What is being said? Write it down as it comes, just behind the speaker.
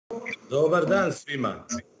Dobar dan svima,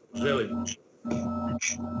 želim.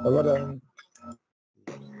 Dobar dan.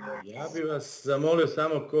 Ja bih vas zamolio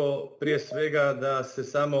samo prije svega da se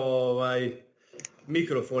samo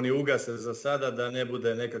mikrofoni ugase za sada, da ne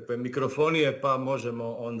bude nekakve mikrofonije, pa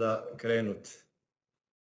možemo onda krenuti.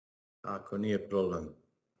 Ako nije problem.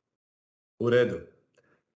 U redu.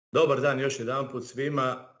 Dobar dan još jedanput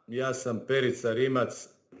svima. Ja sam Perica Rimac,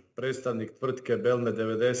 predstavnik tvrtke Belme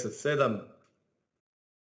 97.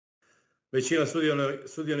 Većina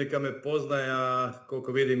sudionika me poznaje, a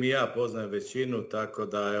koliko vidim i ja poznajem većinu, tako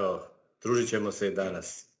da evo, družit ćemo se i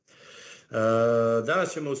danas.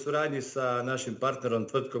 Danas ćemo u suradnji sa našim partnerom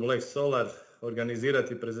tvrtkom Lex Solar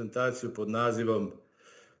organizirati prezentaciju pod nazivom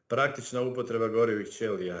Praktična upotreba gorivih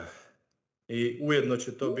ćelija. I ujedno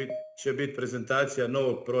će biti prezentacija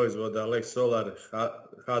novog proizvoda Lex Solar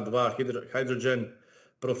H2 Hydrogen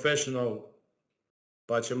Professional,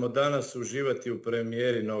 pa ćemo danas uživati u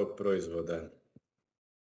premijeri novog proizvoda.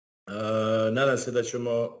 Nadam se da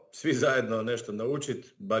ćemo svi zajedno nešto naučiti,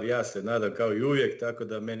 bar ja se nadam kao i uvijek, tako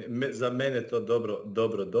da za mene to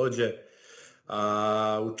dobro dođe.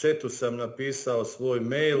 U chatu sam napisao svoj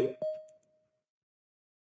mail.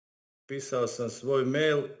 Pisao sam svoj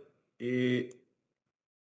mail i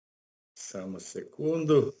samo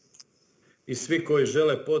sekundu. I svi koji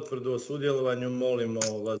žele potvrdu o sudjelovanju, molimo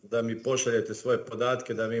vas da mi pošaljete svoje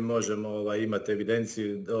podatke, da mi možemo imati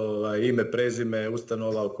evidenciju, ime, prezime,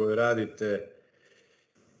 ustanova u kojoj radite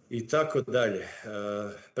i tako dalje.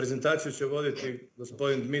 Prezentaciju će voditi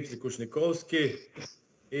gospodin Dmitrij Kušnikovski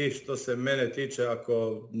i što se mene tiče,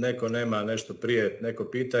 ako neko nema nešto prije, neko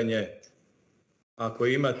pitanje, ako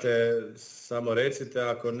imate, samo recite,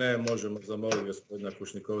 ako ne, možemo zamoliti gospodina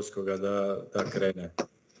Kušnikovskoga da krene.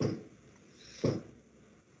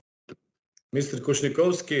 Mr.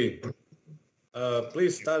 Kushnikovsky,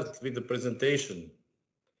 please start with the presentation.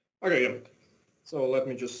 Okay, yeah. So let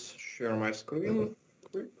me just share my screen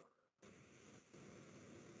quick.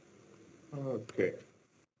 Okay.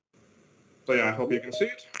 So yeah, I hope you can see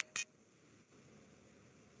it.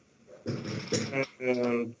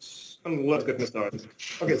 And let's get started.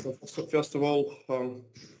 Okay, so first of all,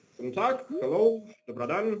 guten Tag, hello, dobar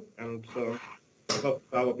dan, and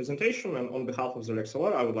our presentation, and on behalf of the Lex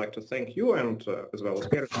Solar, I would like to thank you and as well as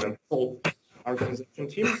Gareth and all organization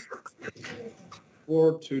team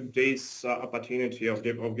for today's opportunity of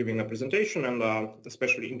giving a presentation and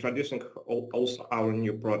especially introducing also our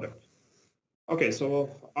new product. Okay, so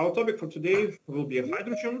our topic for today will be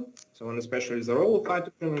hydrogen, and especially the role of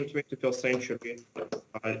hydrogen in the 21st century.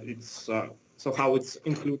 So how it's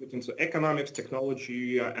included into economics,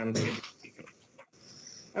 technology, and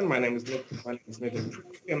And my name is Dmitry,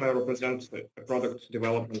 and I represent the product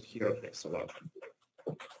development here at Lex Solar.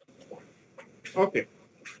 Okay,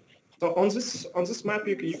 so on this map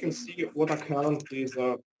you can see what are currently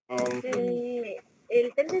the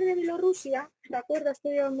el tender de Bielorrusia, ¿te acuerdas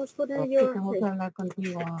que íbamos con ellos? Tengo que hablar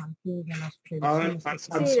contigo aquí de las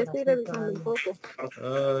previsiones. Sí, estoy revisando un poco.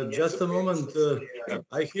 Just a moment,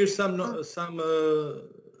 I hear some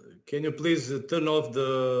can you please turn off the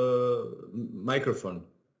microphone?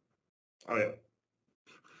 Oh yeah.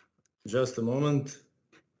 Just a moment.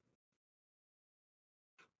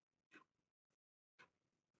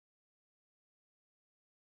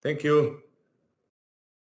 Thank you.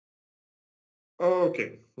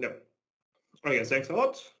 Okay. Yeah. Okay. Thanks a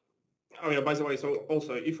lot. Oh yeah. By the way, so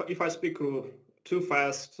also if I speak too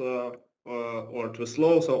fast or too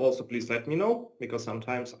slow, so also please let me know, because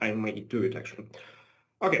sometimes I may do it actually.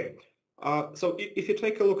 Okay. So if you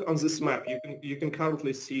take a look on this map, you can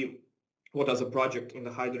currently see what are the projects in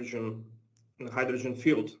the hydrogen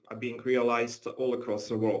field are being realized all across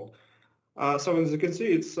the world. So as you can see,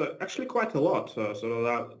 it's actually quite a lot. So there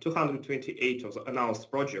are 228 of the announced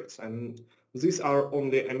projects, and these are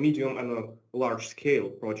only a medium and a large scale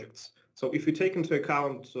projects. So if you take into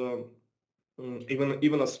account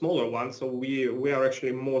even a smaller one, so we are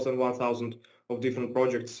actually more than 1,000 of different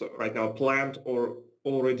projects right now planned or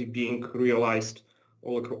already being realized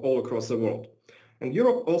all across the world. And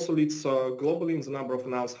Europe also leads globally in the number of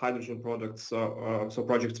announced hydrogen products, so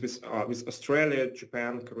projects with Australia,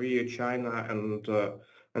 Japan, Korea, China, and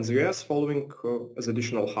the US following as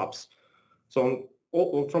additional hubs. So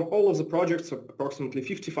from all of the projects, approximately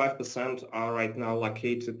 55% are right now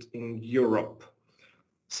located in Europe.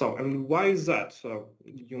 So, and why is that,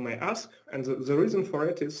 you may ask? And the reason for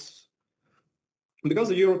it is because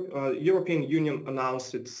the European Union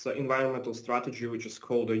announced its environmental strategy, which is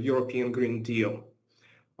called the European Green Deal.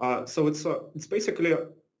 So it's basically a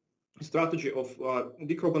strategy of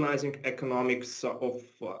decarbonizing economics of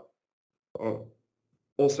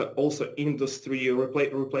also industry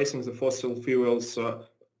replacing the fossil fuels,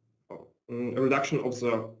 reduction of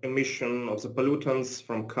the emission of the pollutants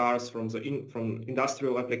from cars, from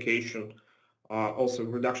industrial application, also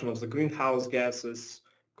reduction of the greenhouse gases,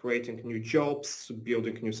 creating new jobs,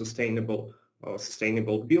 building new sustainable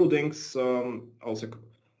buildings, also,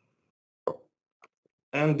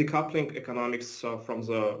 and decoupling economics from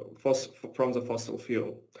the fossil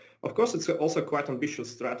fuel. Of course, it's also quite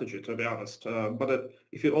ambitious strategy, to be honest. But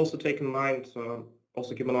if you also keep in mind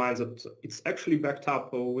that it's actually backed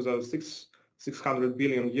up with a 600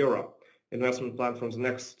 billion euro investment plan from the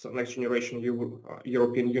next generation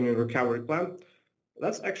European Union recovery plan.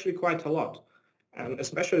 That's actually quite a lot, and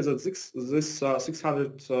especially that this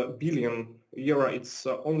 600 billion euro, it's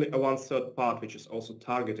only a 1/3 part, which is also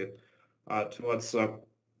targeted towards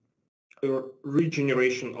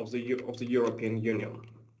regeneration of the European Union.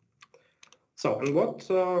 So, and what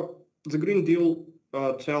the Green Deal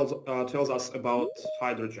tells us about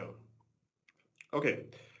hydrogen? Okay,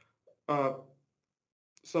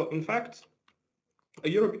 so in fact, a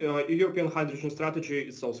European hydrogen strategy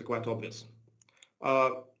is also quite obvious.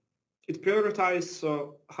 It prioritizes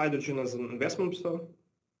hydrogen as an investment, so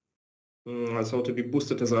to be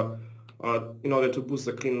boosted as in order to boost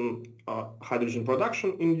the clean hydrogen production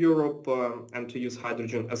in Europe, and to use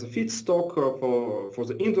hydrogen as a feedstock for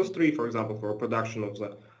the industry, for example, for production of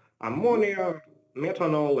the ammonia,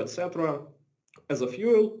 methanol, etc., as a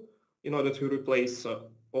fuel, in order to replace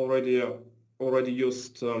already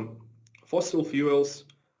used fossil fuels,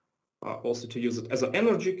 also to use it as an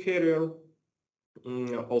energy carrier,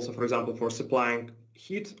 also, for example, for supplying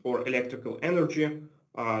heat or electrical energy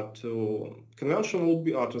to conventional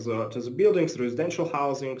to the buildings, residential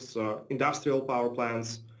housings, industrial power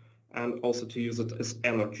plants, and also to use it as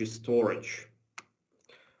energy storage.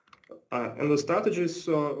 And the strategy is,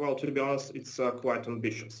 well, to be honest, it's quite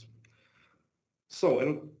ambitious. So,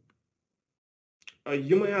 and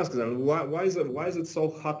you may ask then, why is it so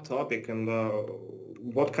hot topic, and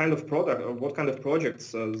what kind of product or what kind of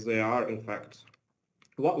projects they are in fact?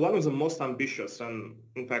 One of the most ambitious, and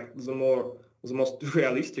in fact the most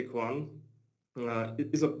realistic one,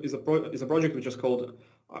 is a project which is called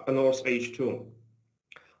North H2.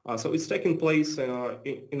 So it's taking place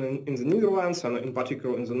in the Netherlands, and in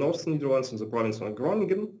particular in the North Netherlands, in the province of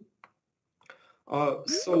Groningen.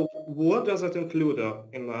 So what does it include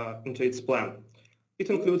into its plan? It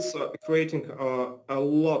includes creating a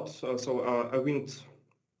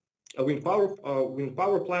wind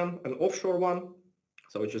power plant, an offshore one,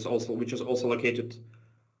 so which is also located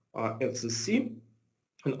at the sea,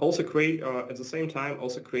 and also at the same time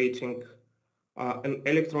also creating an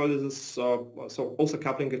electrolysis, so also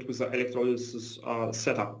coupling it with the electrolysis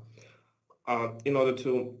setup in order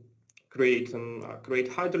to create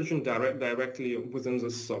hydrogen directly within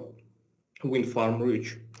this wind farm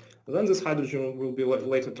ridge. Then this hydrogen will be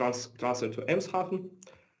later transferred to Eemshaven,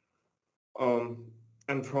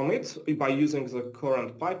 and from it, by using the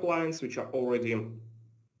current pipelines which are already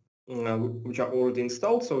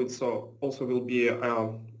installed, so it's also will be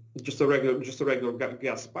just a regular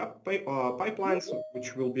gas pipelines,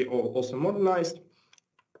 which will be also modernized.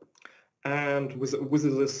 And with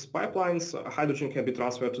these pipelines, hydrogen can be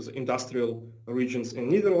transferred to the industrial regions in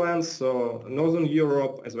Netherlands, so Northern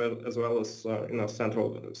Europe, as well as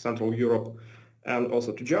Central Europe, and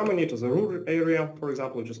also to Germany, to the rural area, for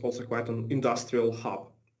example, which is also quite an industrial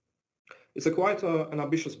hub. It's quite an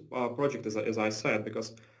ambitious project, as I said,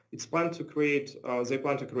 because it's planned to create. They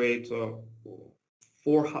plan to create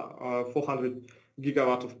 400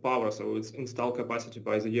 gigawatt of power, so its installed capacity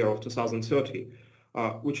by the year of 2030.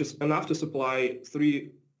 Which is enough to supply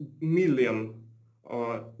 3 million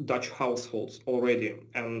Dutch households already,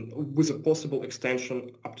 and with a possible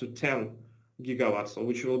extension up to 10 gigawatts,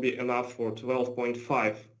 which will be enough for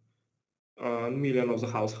 12.5 million of the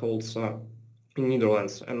households in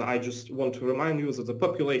Netherlands. And I just want to remind you that the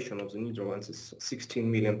population of the Netherlands is 16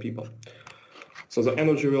 million people. So the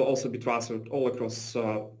energy will also be transferred all across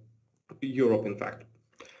Europe, in fact.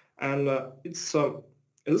 And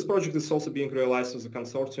this project is also being realized as a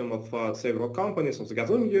consortium of several companies, of the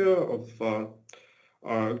Gasunie, of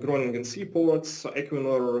Groningen Seaports,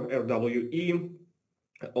 Equinor, RWE,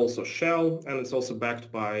 also Shell, and it's also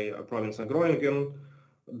backed by province of Groningen,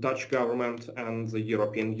 Dutch government, and the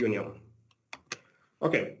European Union.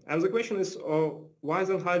 Okay, and the question is, why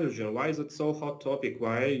then hydrogen? Why is it so hot topic?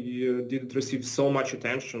 Why did it receive so much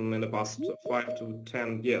attention in the past 5 to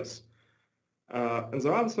 10 years? And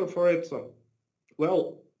the answer for it,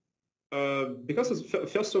 well, because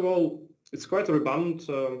first of all, it's quite redundant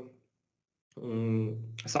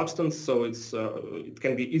substance, so it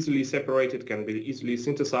can be easily separated, can be easily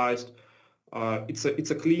synthesized.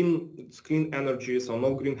 It's clean energy, so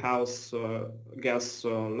no greenhouse gas,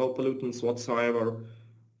 no pollutants whatsoever.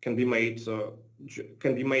 Can be made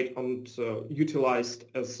and utilized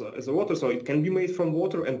as a water. So it can be made from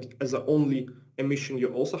water, and as the only emission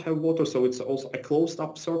you also have water. So it's also a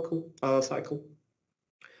closed-up cycle.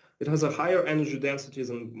 It has a higher energy density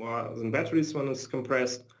than batteries when it's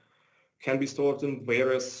compressed. Can be stored in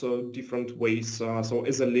various different ways. So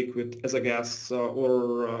as a liquid, as a gas,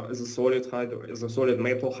 or as a solid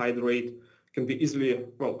metal hydrate. Can be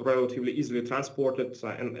relatively easily transported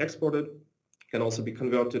and exported. Can also be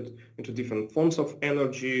converted into different forms of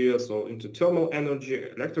energy, so into thermal energy,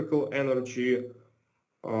 electrical energy,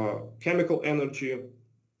 chemical energy,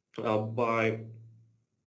 by,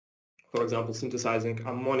 for example, synthesizing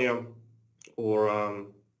ammonia or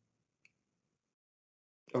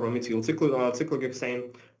methyl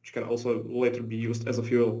cyclohexane, which can also later be used as a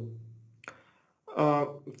fuel.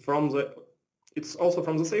 It's also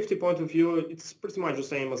from the safety point of view, it's pretty much the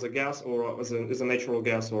same as a gas or as a natural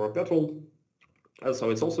gas or a petrol.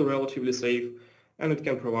 So it's also relatively safe, and it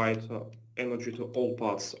can provide energy to all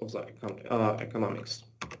parts of the economics.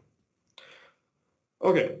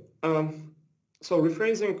 Okay, so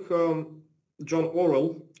rephrasing John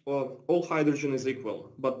Orwell, all hydrogen is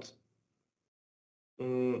equal, but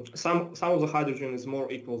some of the hydrogen is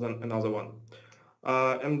more equal than another one.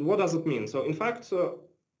 And what does it mean? So in fact,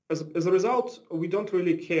 as a result, we don't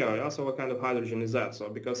really care. Yeah? So what kind of hydrogen is that? So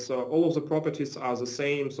because all of the properties are the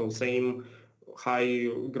same, so same high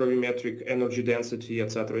gravimetric energy density,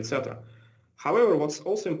 etc., etc. However, what's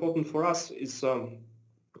also important for us is a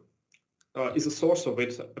source of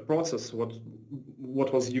it, a process, what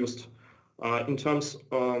was used in terms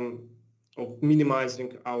of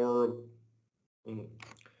minimizing our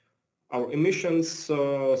emissions,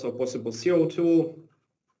 so possible CO2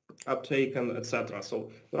 uptake, and etc. So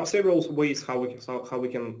there are several ways how we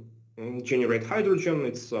can generate hydrogen.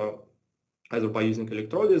 It's either by using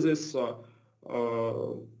electrolysis,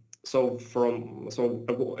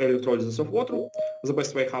 electrolysis of water. The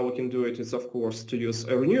best way how we can do it is, of course, to use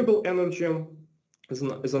a renewable energy as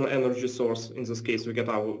an energy source. In this case, we get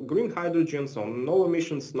our green hydrogen, so no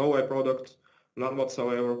emissions, no byproduct, none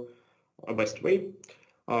whatsoever. A best way.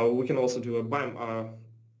 We can also do a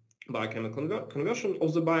biochemical conversion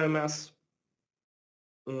of the biomass,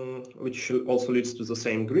 which also leads to the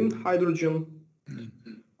same green hydrogen.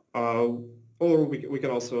 Or we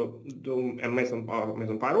can also do a methane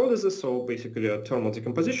pyrolysis, so basically a thermal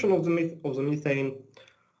decomposition of the methane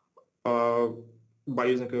by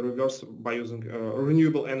using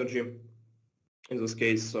renewable energy. In this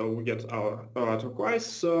case, we get our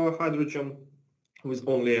turquoise hydrogen with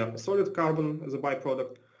only a solid carbon as a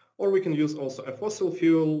byproduct, or we can use also a fossil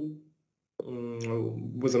fuel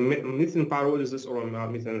with a methane pyrolysis or a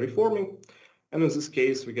methane reforming. And in this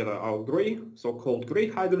case, we get our gray, so-called gray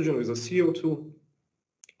hydrogen with a CO2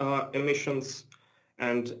 emissions.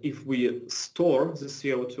 And if we store the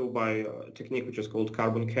CO2 by a technique which is called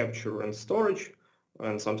carbon capture and storage,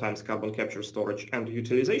 and sometimes carbon capture, storage, and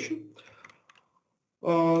utilization,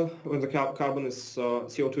 when the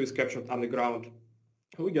CO2 is captured underground,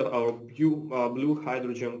 we get our blue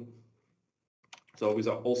hydrogen, so with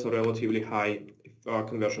also relatively high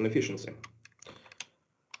conversion efficiency.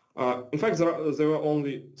 In fact, there are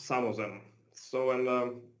only some of them. So, and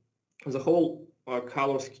the whole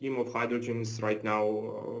color scheme of hydrogen is right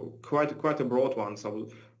now quite a broad one. So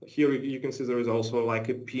here you can see there is also like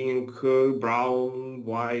a pink, brown,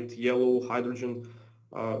 white, yellow hydrogen.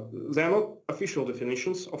 They are not official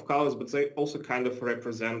definitions of colors, but they also kind of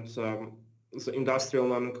represent the industrial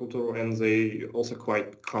nomenclature, and they also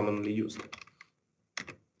quite commonly used.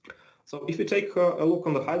 So if you take a look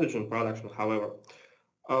on the hydrogen production, however,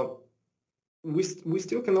 we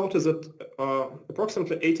still can notice that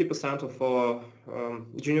approximately 80% of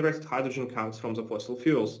generated hydrogen comes from the fossil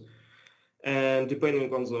fuels. And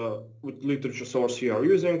depending on the literature source you are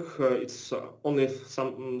using, it's only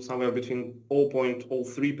somewhere between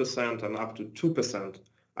 0.03% and up to 2%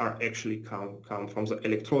 are actually come from the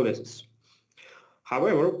electrolysis.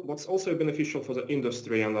 However, what's also beneficial for the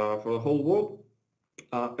industry and for the whole world,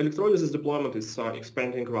 electrolysis deployment is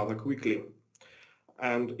expanding rather quickly.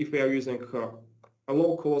 And if we are using a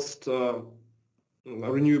low-cost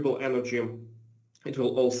renewable energy, it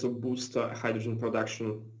will also boost hydrogen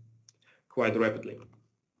production quite rapidly.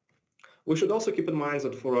 We should also keep in mind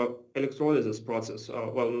that for an electrolysis process,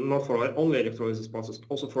 well, not for only electrolysis process,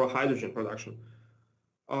 also for a hydrogen production,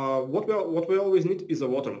 what we always need is a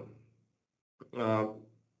water.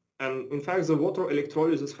 And in fact, the water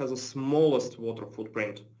electrolysis has the smallest water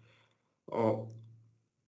footprint.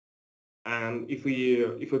 And if we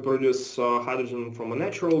produce hydrogen from a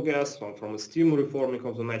natural gas or from a steam reforming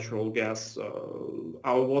of the natural gas,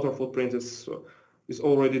 our water footprint is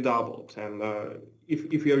already doubled. And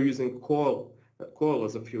if we are using coal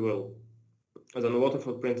as a fuel, then the water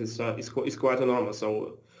footprint is quite enormous.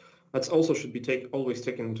 So that also should be always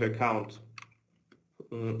taken into account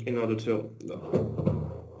in order to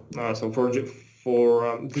so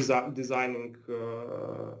for designing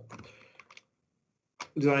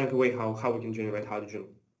a way how we can generate hydrogen.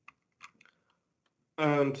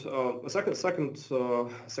 And a second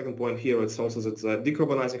point here is also that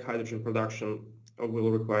decarbonizing hydrogen production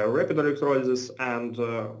will require rapid electrolysis, and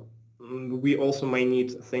we also may need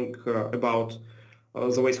to think about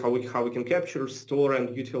the ways how we can capture, store,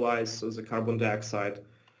 and utilize the carbon dioxide,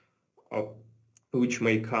 which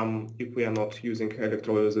may come if we are not using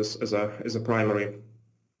electrolysis as a primary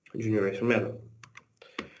generation method.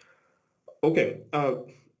 Okay,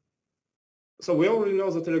 so we already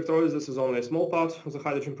know that electrolysis is only a small part of the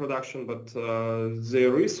hydrogen production, but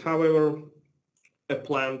there is, however, a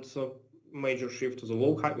planned major shift to the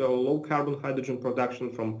low carbon hydrogen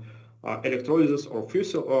production from electrolysis or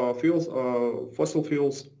fossil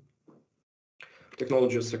fuels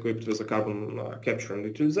technologies equipped with the carbon capture and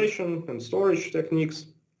utilization and storage techniques.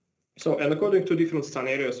 So, and according to different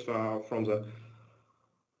scenarios from the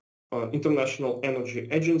International Energy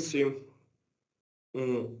Agency,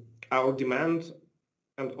 our demand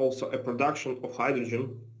and also a production of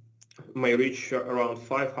hydrogen may reach around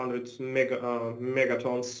 500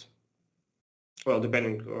 megatons, well,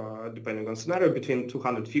 depending on scenario, between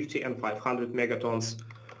 250 and 500 megatons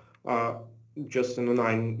just in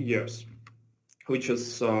 9 years, which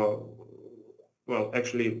is, well,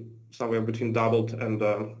 actually somewhere between doubled and,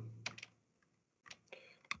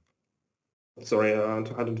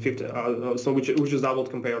 250, so which is doubled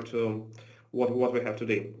compared to what we have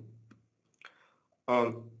today.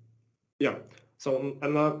 Yeah, so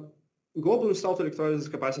and global installed electrolysis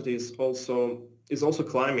capacity is also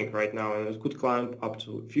climbing right now, and it could climb up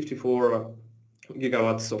to 54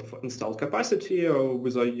 gigawatts of installed capacity,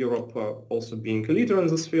 with Europe also being a leader in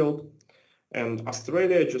this field, and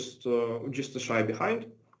Australia just a shy behind,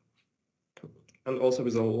 and also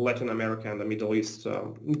with Latin America and the Middle East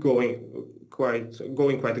going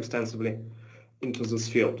quite extensively into this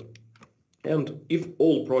field. And if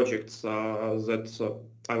all projects that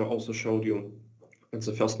I also showed you at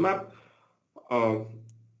the first map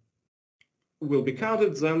will be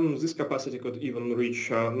counted, then this capacity could even reach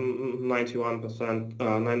 91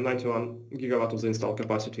 gigawatt of the installed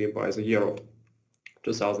capacity by the year of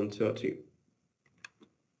 2030.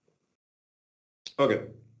 Okay.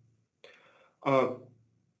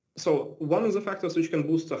 So one of the factors which can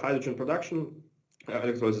boost the hydrogen production,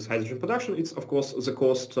 electrolysis hydrogen production, it's of course the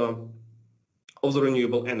cost of the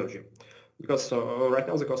renewable energy, because right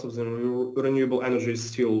now the cost of the renewable energy is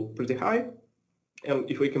still pretty high, and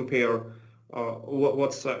if we compare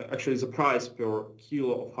what's actually the price per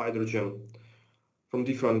kilo of hydrogen from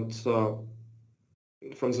the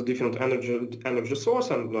different energy source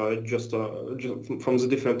and just from the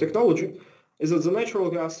different technology, is that the natural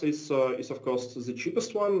gas is of course the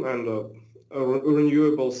cheapest one, and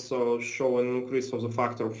renewables show an increase of the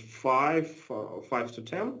factor 5 to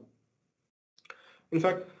 10. In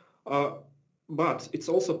fact, but it's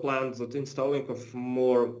also planned that installing of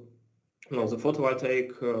more, the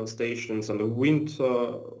photovoltaic stations and the wind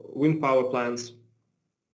power plants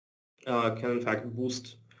can in fact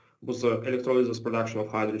boost the electrolysis production of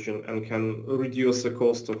hydrogen and can reduce the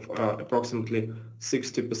cost of approximately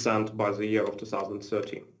 60% by the year of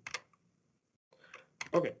 2030.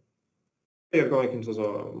 Okay, we are going into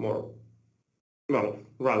the more, well,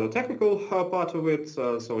 rather technical part of it.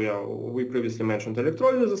 So yeah, we previously mentioned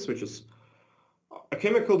electrolysis, which is a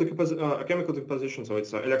chemical decomposition. So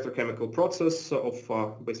it's an electrochemical process of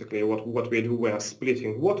basically what we do. We are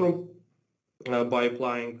splitting water by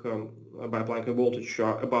applying a voltage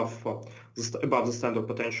above the standard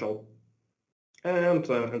potential, and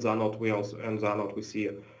the anode we see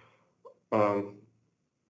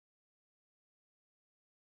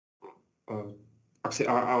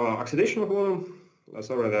oxidation of water.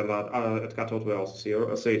 Sorry, that at cathode we also see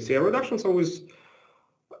a reduction. So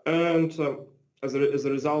as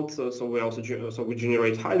a result, so we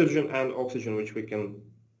generate hydrogen and oxygen, which we can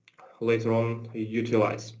later on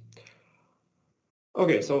utilize.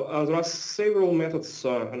 Okay, so there are several methods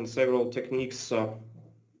and several techniques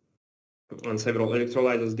and several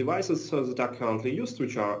electrolysis devices that are currently used,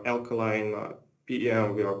 which are alkaline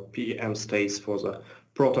PEM, where PEM stays for the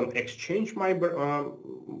proton exchange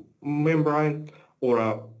membrane or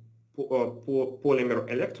a polymer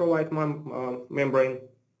electrolyte membrane,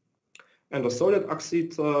 and a solid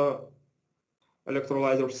oxide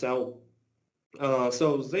electrolyzer cell.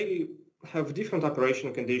 So they have different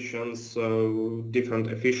operation conditions, different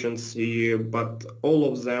efficiency, but all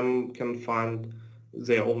of them can find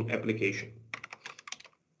their own application.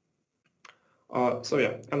 So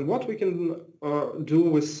yeah, and what we can do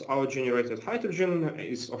with our generated hydrogen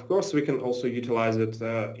is, of course, we can also utilize it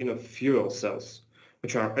in fuel cells,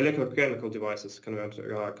 which are electrochemical devices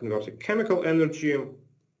converting chemical energy,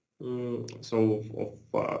 so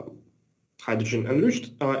of hydrogen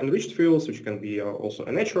enriched fuels, which can be also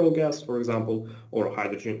a natural gas, for example, or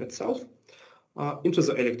hydrogen itself, into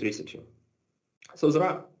the electricity. So there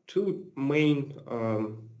are two main,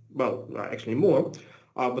 well, actually more,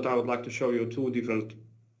 but I would like to show you two different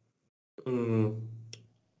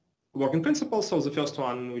working principles. So the first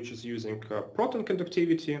one, which is using proton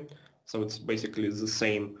conductivity, so it's basically the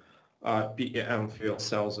same PEM fuel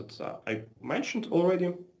cells that I mentioned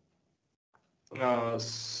already.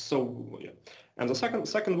 So yeah. And the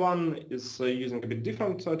second one is using a bit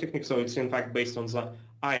different technique. So it's in fact based on the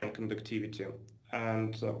ion conductivity,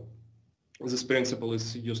 and this principle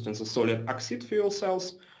is used in the solid oxide fuel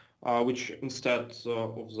cells, which instead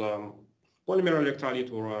of the polymer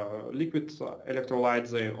electrolyte or liquid electrolyte,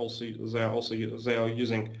 they are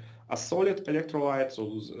using a solid electrolyte.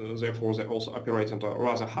 So therefore they also operate at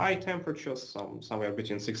rather high temperatures, somewhere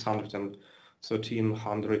between 600 and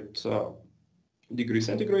 1300 degrees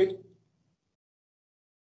centigrade.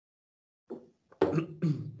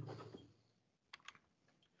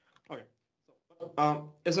 Okay.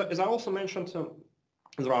 As I also mentioned,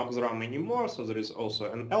 there are many more. So there is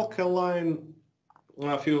also an alkaline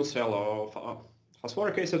fuel cell, or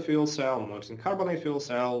phosphoric acid fuel cell, molten carbonate fuel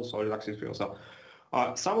cell, solid oxide fuel cell.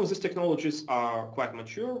 Some of these technologies are quite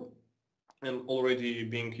mature and already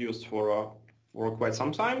being used for quite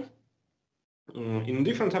some time in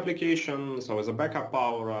different applications. So as a backup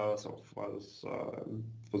power, so for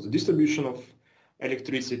the distribution of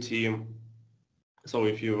electricity. So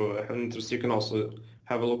if you have an interest, you can also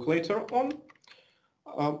have a look later on.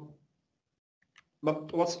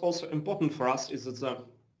 But what's also important for us is that the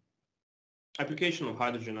application of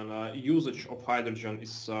hydrogen and usage of hydrogen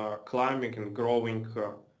is climbing and growing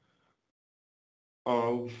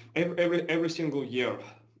every single year,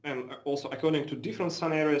 and also according to different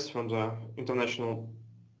scenarios from the International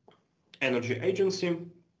Energy Agency.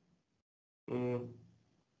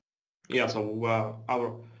 Yeah, so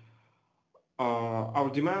our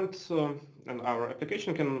demand and our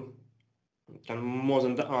application can more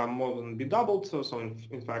than be doubled. So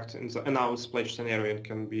in fact, in the announced pledge scenario, it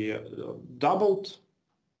can be doubled,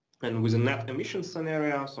 and with a net emission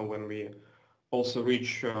scenario, so when we also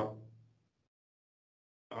reach a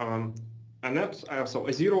net, so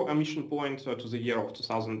a zero emission point to the year of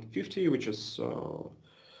 2050, which is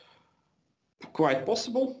quite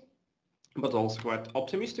possible, but also quite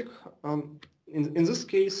optimistic. In this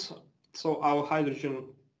case, so our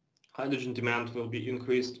hydrogen demand will be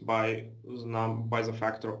increased by the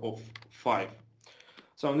factor of 5.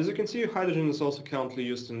 So as you can see, hydrogen is also currently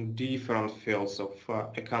used in different fields of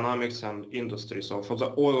economics and industry. So for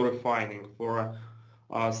the oil refining, for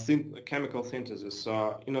chemical synthesis,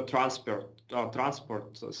 in a transport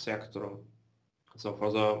sector. So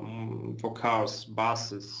for cars,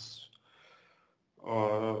 buses,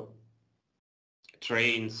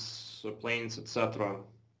 trains, planes, etc.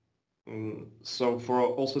 So for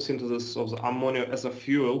also synthesis of the ammonia as a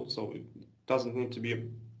fuel, so it doesn't need to be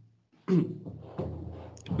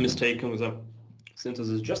mistaken with a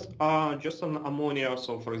synthesis just on ammonia.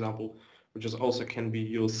 So for example, which is also can be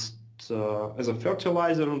used as a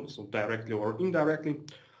fertilizer, so directly or indirectly.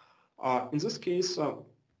 In this case,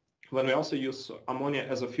 when we also use ammonia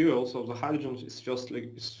as a fuel, so the hydrogen is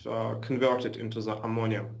firstly converted into the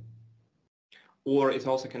ammonia, or it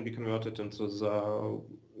also can be converted into the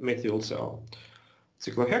methyl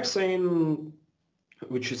cyclohexane,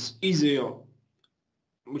 which is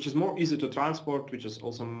more easy to transport, which is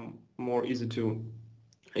also more easy to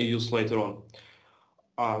use later on.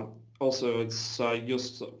 Also, it's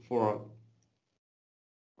used for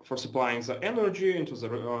supplying the energy into the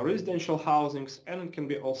residential housings, and it can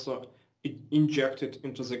be also injected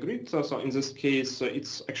into the grid. So in this case,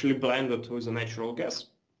 it's actually blended with the natural gas.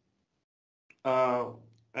 So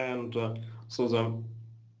the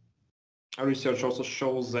research also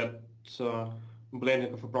shows that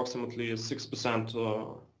blending of approximately 6%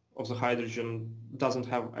 of the hydrogen doesn't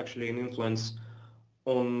have actually an influence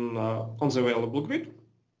on the available grid.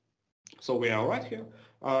 So we are right here,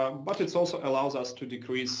 but it also allows us to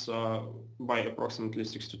decrease by approximately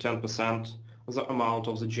 6 to 10% the amount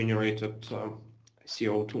of the generated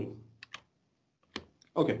CO2.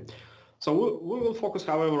 Okay, so we will focus,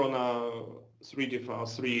 however, on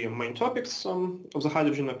three main topics of the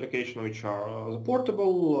hydrogen application, which are the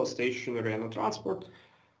portable, stationary, and the transport.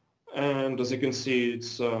 And as you can see,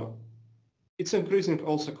 it's increasing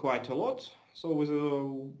also quite a lot. So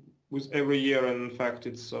with every year, in fact,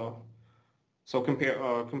 it's so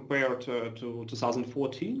compared to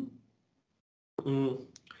 2014,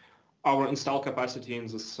 our installed capacity in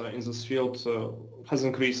this field has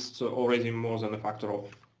increased already more than a factor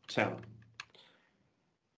of 10.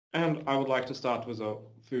 And I would like to start with the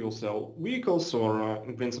fuel cell vehicles, or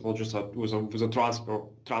in principle, just with the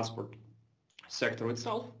transport sector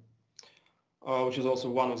itself, which is also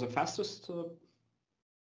one of the fastest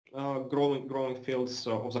growing fields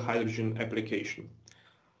of the hydrogen application.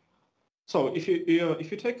 So if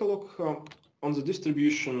you take a look on the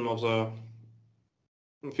distribution of the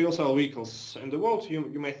fuel cell vehicles in the world,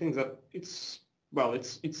 you may think that it's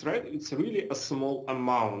really a small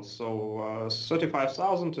amount. So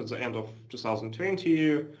 35,000 at the end of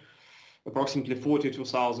 2020, approximately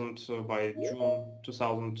 42,000 by June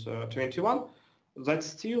 2021. That's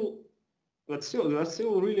still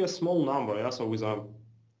really a small number. Yeah. So with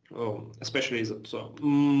especially that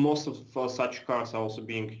most of such cars are also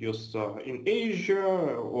being used in Asia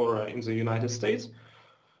or in the United States.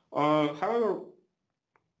 However,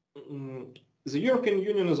 the European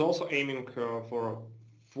Union is also aiming for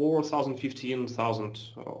 4,000, 15,000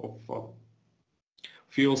 of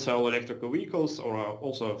fuel cell electrical vehicles, or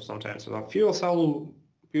also sometimes pure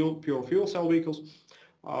fuel cell vehicles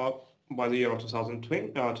by the year of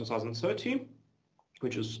 2030,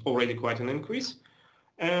 which is already quite an increase.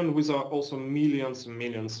 And with also millions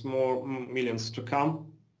to come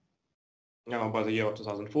by the year of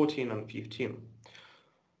 2014 and 15.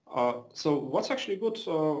 So what's actually good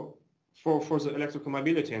for the electrical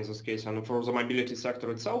mobility in this case, and for the mobility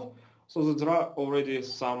sector itself, so that there are already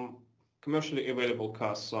some commercially available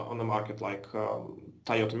cars on the market, like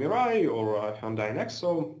Toyota Mirai or Hyundai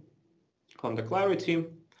Nexo, Honda Clarity.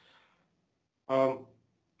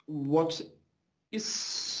 What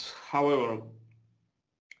is, however,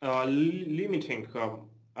 limiting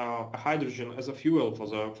hydrogen as a fuel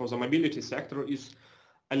for the mobility sector is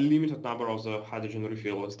a limited number of the hydrogen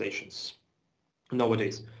refuel stations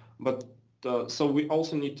nowadays. But so we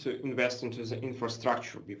also need to invest into the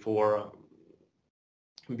infrastructure before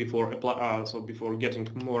getting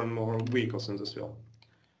more and more vehicles in this field.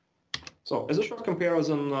 So as a short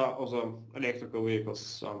comparison of the electrical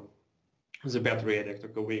vehicles, the battery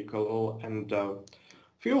electrical vehicle and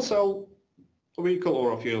fuel cell vehicle,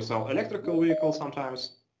 or a fuel cell electrical vehicle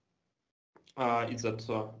sometimes, is that,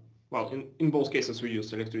 well, in both cases we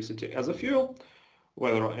use electricity as a fuel,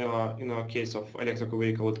 whether in a case of electrical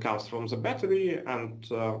vehicle it comes from the battery, and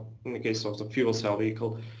in the case of the fuel cell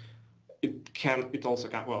vehicle it comes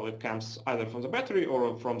either from the battery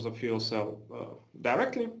or from the fuel cell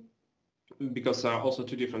directly, because there are also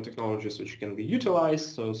two different technologies which can be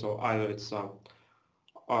utilized. So either it's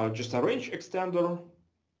just a range extender,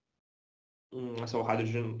 so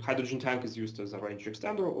hydrogen tank is used as a range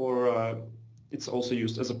extender, or it's also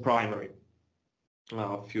used as a primary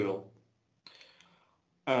fuel.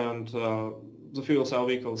 And the fuel cell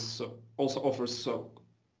vehicles also offers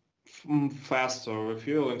faster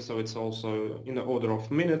refueling, so it's also in the order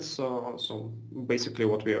of minutes. So basically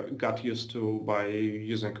what we got used to by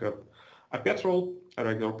using a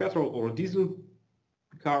regular petrol or diesel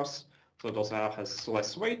cars. So it also has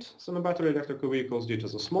less weight than the battery electrical vehicles due to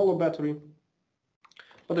the smaller battery.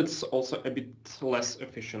 But it's also a bit less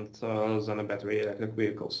efficient than the battery electric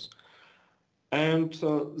vehicles. And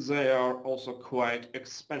they are also quite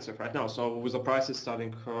expensive right now. So with the prices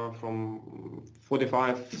starting from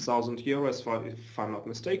 45,000 euros, if I'm not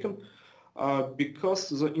mistaken, because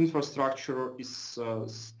the infrastructure is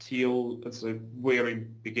still at the very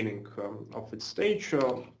beginning of its stage.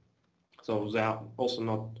 So there are also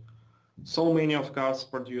not so many of cars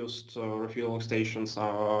produced. Refueling stations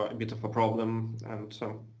are a bit of a problem, and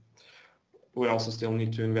we also still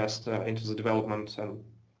need to invest into the development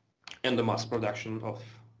and the mass production of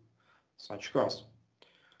such cars.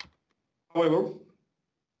 However,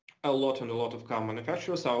 a lot of car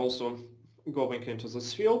manufacturers are also going into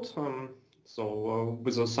this field.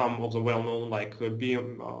 With some of the well-known, like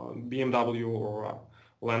BMW or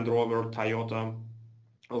Land Rover, Toyota,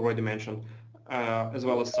 already mentioned, as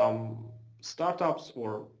well as some startups,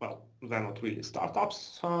 or, well, they're not really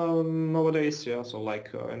startups nowadays, yeah, so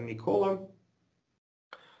like Nikola,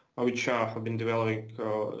 which have been developing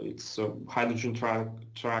its hydrogen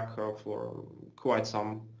track for quite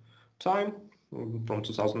some time, from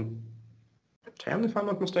 2010, if I'm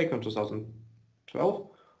not mistaken, 2012,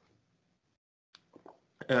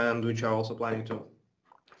 and which are also planning to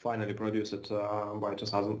finally produce it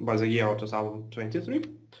by the year of 2023.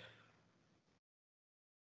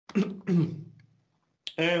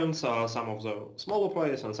 And some of the smaller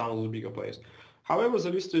players and some of the bigger players. However, the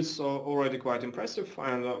list is already quite impressive,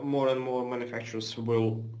 and more manufacturers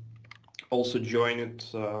will also join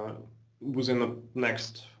it within the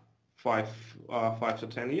next 5 to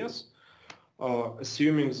 10 years,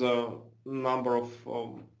 assuming the number of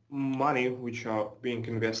money which are being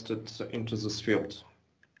invested into this field.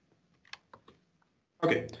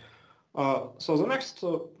 Okay, so the next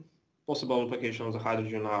possible application of the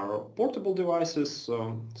hydrogen are portable devices,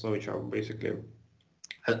 so which are basically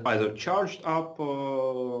either charged up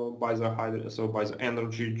by the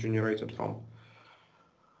energy generated from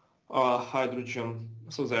hydrogen.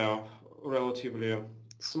 So they are relatively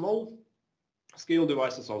small scale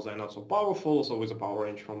devices, so they're not so powerful, so with a power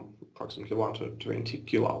range from approximately 1 to 20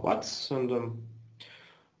 kilowatts, and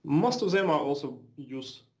most of them are also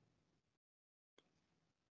used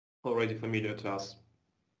already familiar to us.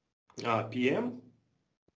 PM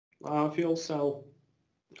fuel cell,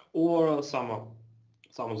 or some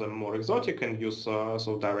of them more exotic and use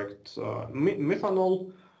so direct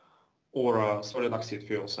methanol or solid oxide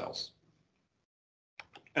fuel cells.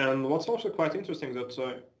 And what's also quite interesting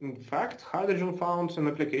that in fact hydrogen found an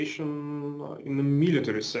application in the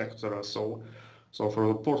military sector. So for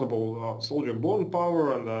the portable soldier-borne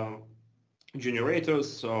power and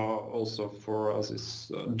generators, also for these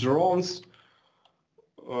drones,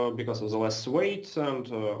 because of the less weight and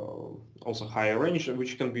also higher range,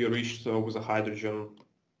 which can be reached with a hydrogen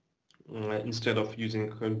instead of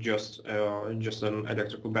using just an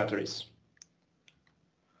electrical batteries.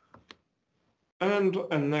 And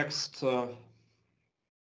next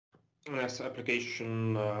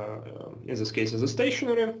application in this case is a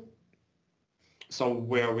stationary, so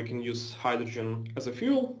where we can use hydrogen as a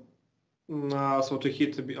fuel, so to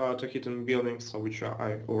heat in buildings, so which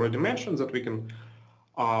I already mentioned that we can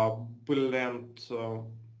blend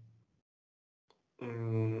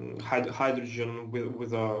hydrogen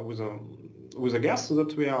with a gas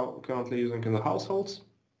that we are currently using in the households.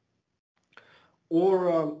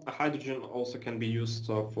 Or hydrogen also can be used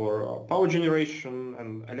for power generation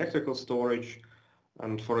and electrical storage,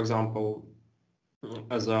 and for example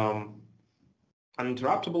as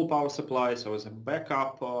uninterruptible power supply, so as a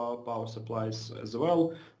backup power supplies as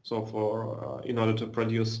well. So for in order to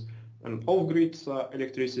produce an off-grid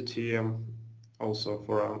electricity, also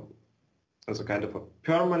for as a kind of a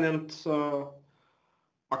permanent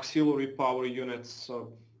auxiliary power units,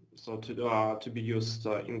 so to be used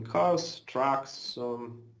in cars, trucks,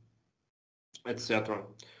 etc.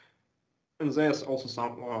 And there's also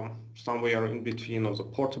somewhere in between of the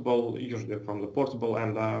portable, usually from the portable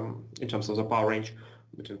and in terms of the power range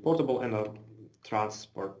between portable and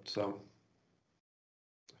transport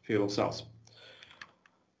fuel cells.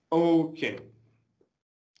 Okay,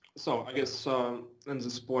 so I guess at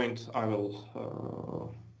this point I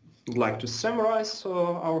will like to summarize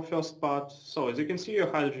our first part. So as you can see,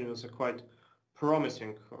 hydrogen is a quite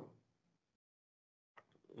promising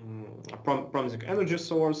promising energy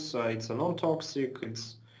source. It's a non-toxic,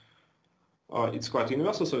 it's quite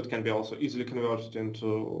universal, so it can be also easily converted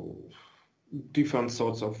into different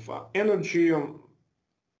sorts of energy.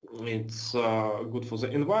 It's good for the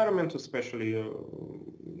environment, especially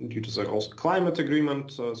due to the also climate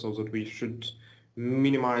agreement, so that we should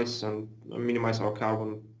minimize our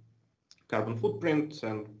carbon footprint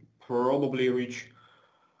and probably reach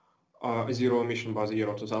zero emission by the year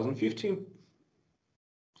of 2050.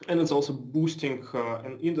 And it's also boosting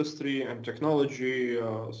an industry and technology,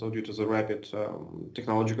 so due to the rapid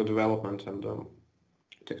technological development and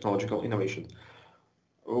technological innovation.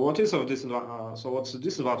 What is of this? So what's the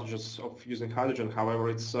disadvantages of using hydrogen? However,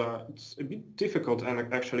 it's a bit difficult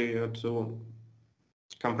and actually to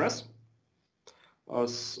compress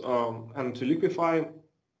and to liquefy.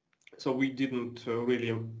 So we didn't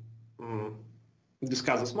really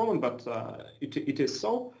discuss this moment, but it is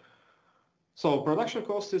so. So production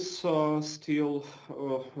cost is still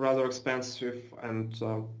rather expensive, and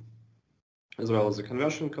as well as the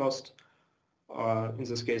conversion cost. In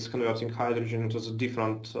this case, converting hydrogen into a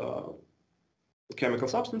different chemical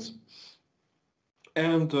substance.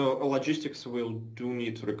 And logistics will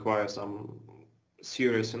need to require some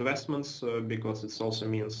serious investments because it also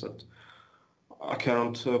means that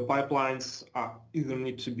current pipelines either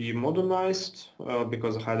need to be modernized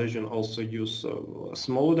because hydrogen also use a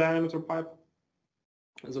smaller diameter pipe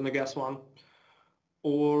than the gas one,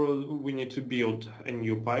 or we need to build a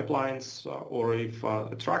new pipelines, or if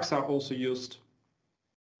trucks are also used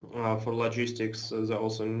for logistics, there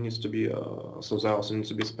also needs to be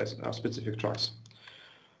specific trucks.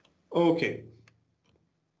 Okay.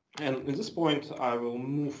 And at this point, I will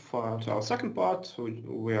move to our second part,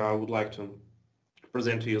 where I would like to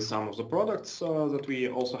present to you some of the products that we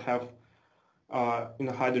also have in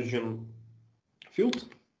the hydrogen field.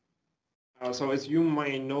 So as you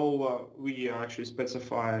may know, we actually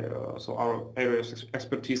specify, so our area of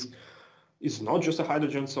expertise is not just a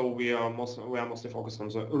hydrogen, so we are mostly focused on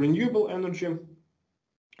the renewable energy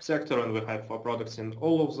sector, and we have products in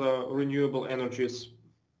all of the renewable energies,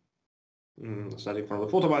 starting from the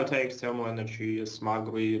photovoltaics, thermal energy, smart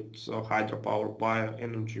grid, hydropower,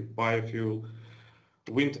 bioenergy, biofuel,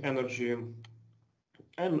 wind energy,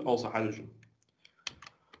 and also hydrogen.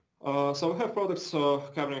 So we have products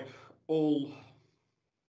covering all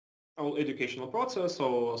educational process,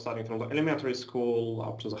 so starting from the elementary school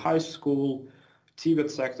up to the high school, TVET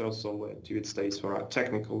sector, so TVET stays for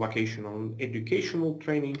technical, vocational, and educational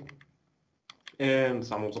training, and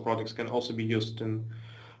some of the products can also be used in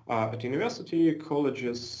at university,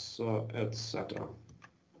 colleges, etc.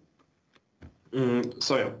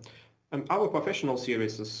 So yeah, and our professional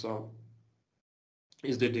series is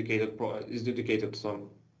dedicated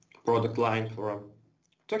product line for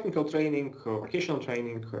technical training, vocational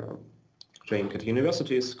training, training at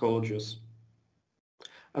universities, colleges,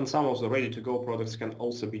 and some of the ready-to-go products can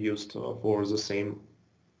also be used for the same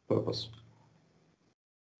purpose.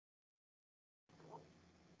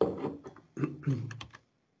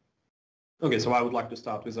 Okay, so I would like to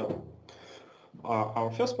start with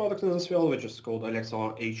our first product in this field, which is called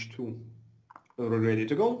Electrolyzer H2 ready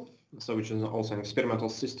to go. So which is also an experimental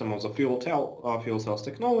system of the fuel cells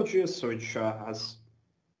technologies, so which has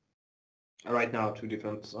right now two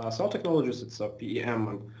different cell technologies. It's a PEM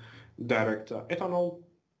and direct ethanol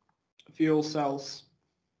fuel cells.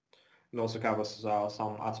 It also covers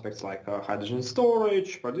some aspects like hydrogen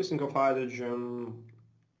storage, producing of hydrogen,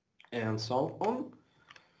 and so on.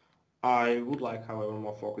 I would like, however,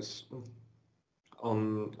 more focus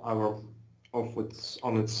on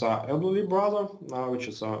its elderly brother, which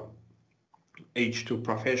is H2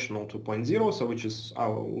 Professional 2.0, so which is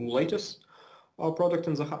our latest product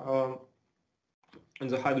in the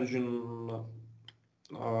hydrogen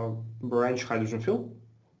branch, hydrogen field.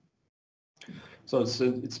 So it's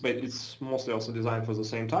mostly also designed for the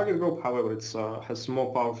same target group. However, it has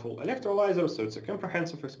more powerful electrolyzer, so it's a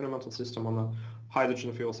comprehensive experimental system on a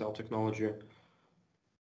hydrogen fuel cell technology.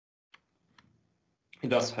 It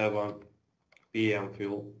does have a PEM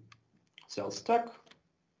fuel cell stack,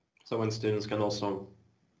 so when students can also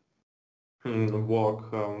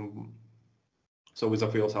work so with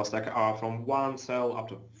a fuel cell stack from one cell up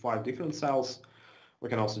to 5 different cells. We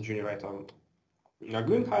can also generate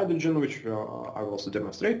green hydrogen, which I will also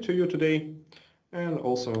demonstrate to you today, and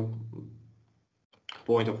also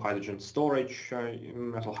point of hydrogen storage,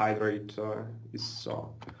 metal hydrate is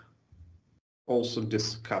also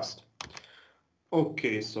discussed.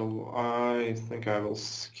 Okay, so I think I will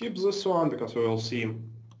skip this one because we will see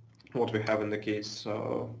what we have in the case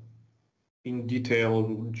in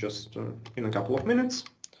detail just in a couple of minutes.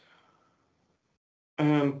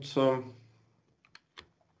 And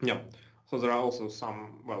yeah, so there are also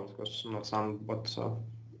some, well, of course not some, but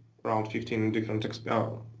around 15 different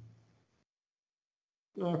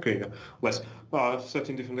less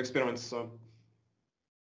 13 different experiments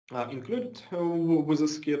included with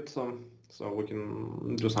this kit. So we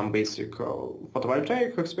can do some basic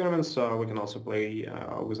photovoltaic experiments. We can also play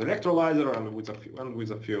with electrolyzer and with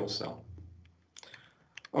a fuel cell.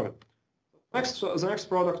 Okay. The next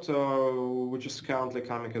product, which is currently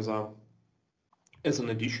coming as an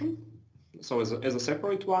addition, so as a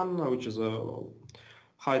separate one, which is a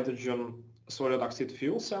hydrogen solid oxide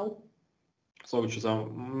fuel cell. So which is a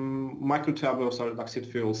microtubular solid oxide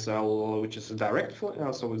fuel cell, which is a direct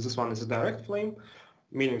flame. So this one is a direct flame,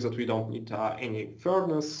 meaning that we don't need any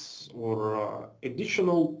furnace or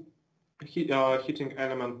additional heating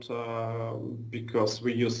element because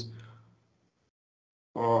we use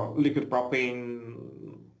liquid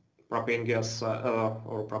propane gas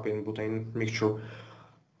or propane butane mixture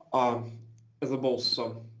as a both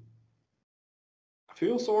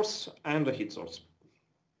fuel source and a heat source.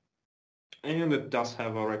 And it does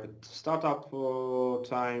have a rapid startup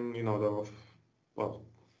time, well,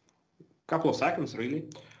 couple of seconds really,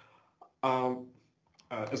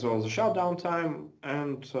 as well as a shutdown time,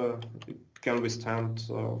 and can withstand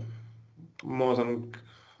more than,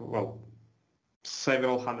 well,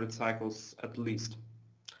 several hundred cycles at least.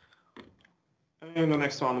 And the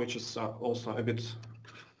next one, which is also a bit,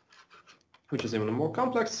 which is even a more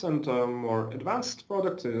complex and more advanced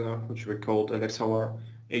product, which we called LXLR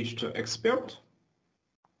H2 Expert,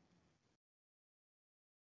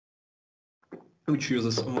 which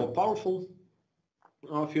uses a more powerful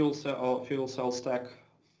fuel cell stack,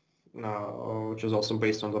 which is also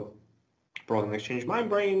based on the proton exchange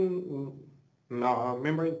membrane,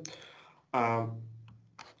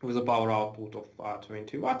 with a power output of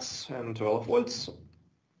 20 watts and 12 volts,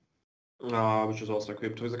 which is also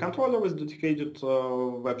equipped with a controller with dedicated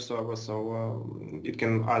web server, so it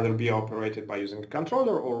can either be operated by using a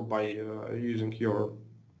controller or by using your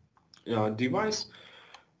device,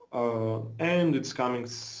 and it's coming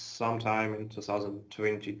sometime in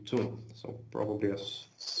 2022, so probably a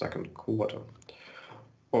second quarter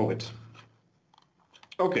of it.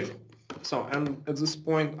 Okay, so and at this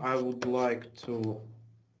point I would like to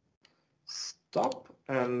stop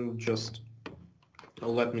and just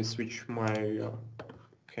let me switch my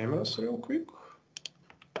cameras real quick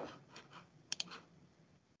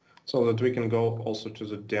so that we can go also to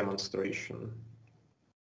the demonstration.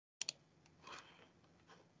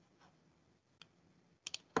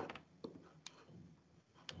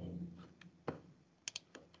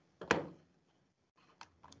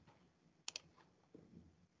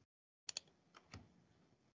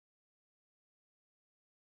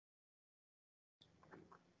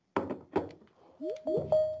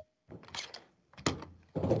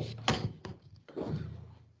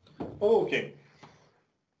 Okay,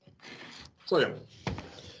 so yeah.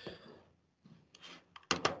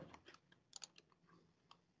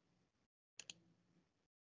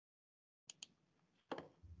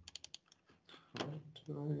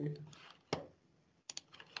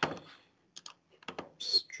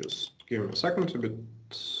 Just give me a second, a bit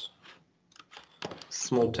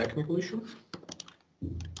small technical issue.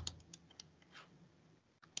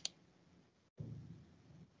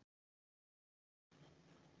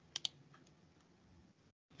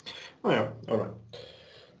 Oh yeah, all right.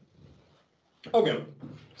 Okay,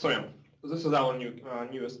 so yeah, this is our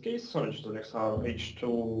newest case, so it's the next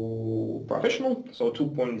H2 Professional, so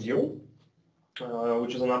 2.0,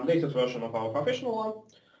 which is an updated version of our Professional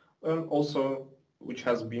one, also which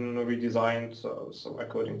has been redesigned so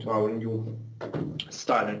according to our new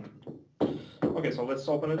styling. Okay, so let's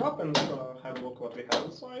open it up and have a look what we have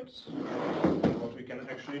inside, what we can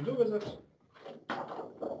actually do with it.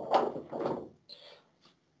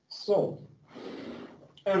 So,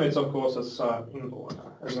 and it's of course as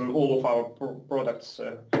in all of our products,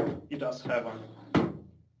 it does have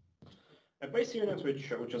a base unit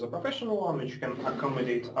which is a professional one, which can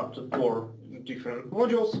accommodate up to 4 different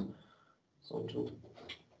modules. So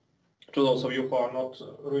to those of you who are not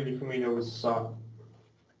really familiar with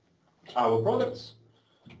our products,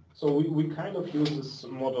 so we kind of use this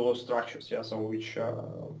modular structures, yeah. So which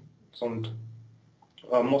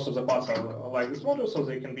most of the parts are like this module, so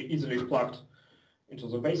they can be easily plugged into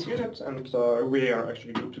the base unit, and we are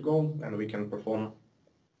actually good to go, and we can perform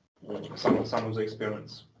some of the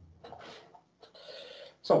experiments.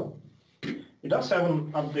 So it does have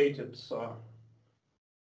an updated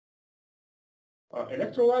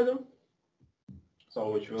electrolyzer,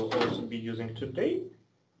 so which we'll also be using today.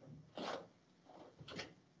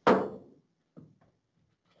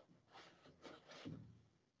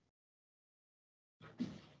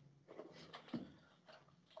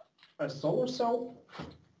 A solar cell,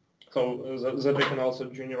 so that we can also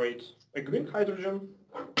generate a green hydrogen.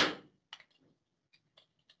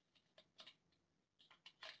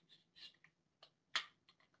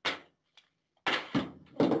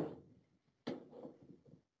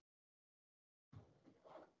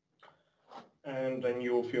 And a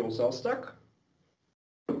new fuel cell stack.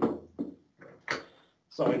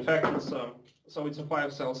 So in fact, it's a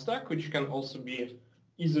 5-cell stack, which can also be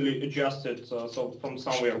easily adjusted. So from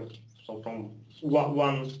somewhere, so from the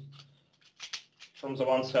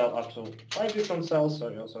one cell up to 5 different cells.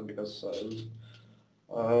 So also because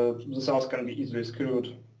the cells can be easily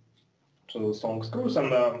screwed to the strong screws,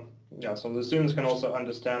 and yeah, so the students can also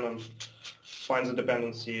understand and find the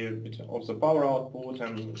dependency of the power output,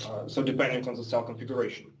 and so depending on the cell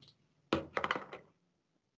configuration.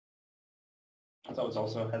 So it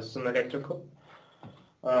also has an electrical,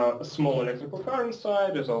 a small electrical car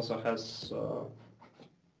inside. It also has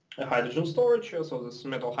a hydrogen storage, so this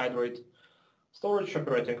metal hydride storage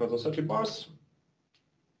operating with the 30 bars,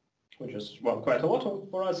 which is, well, quite a lot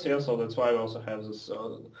for us here. So that's why we also have this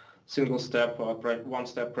single-step,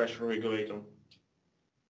 one-step pressure regulator.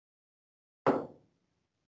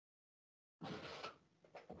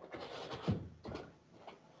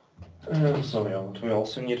 So yeah, what we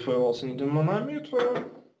also need a manometer.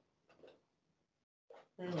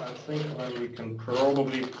 And I think then we can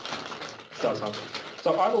probably start something.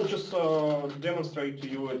 So I will just demonstrate to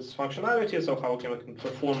you its functionality, so how we can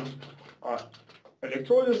perform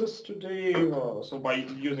electrolysis today. So by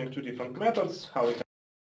using two different methods, how we can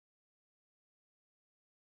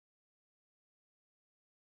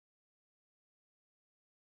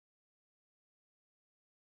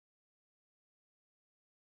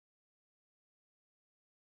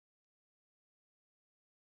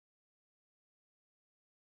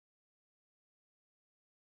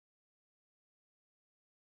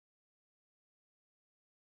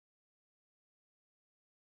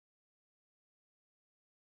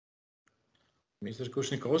Mr.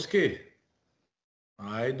 Kushnikovsky,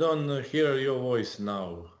 I don't hear your voice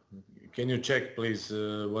now. Can you check, please,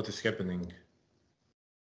 what is happening?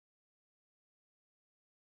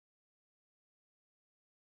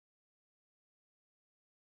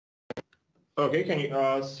 Okay, can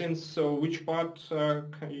you, since which part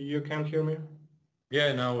you can't hear me?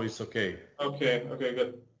 Yeah, now it's okay. Okay,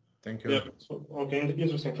 good. Thank you. Yeah, so, okay,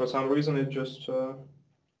 interesting. For some reason it just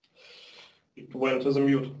it went to the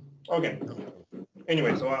mute. Okay.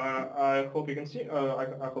 Anyway, so I hope you can see,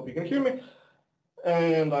 I hope you can hear me,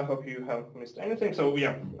 and I hope you haven't missed anything. So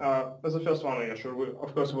yeah, as the first one, yeah, sure,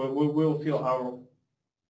 of course we will fill our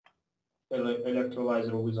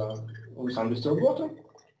electrolyzer with some distilled water.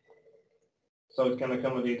 So it can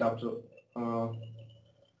accommodate up to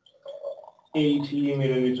 80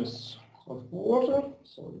 milliliters of water.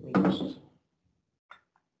 So let me just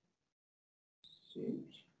see.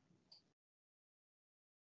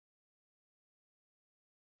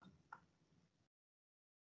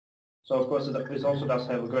 So of course this also does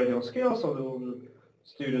have a gradual scale, so the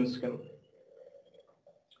students can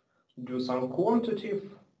do some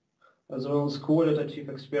quantitative as well as qualitative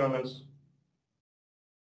experiments.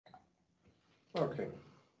 Okay,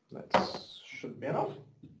 that should be enough.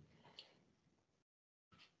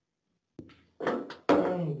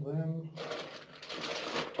 And then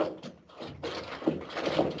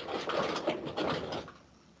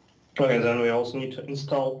okay, then we also need to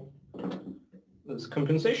install this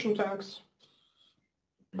compensation tanks,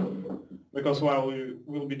 because while we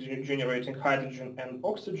will be generating hydrogen and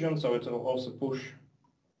oxygen, so it will also push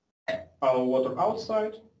our water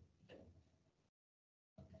outside.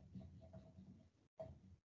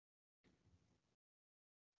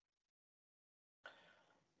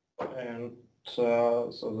 And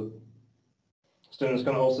so the students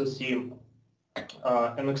can also see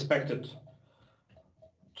an expected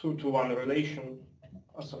 2-to-1 relation,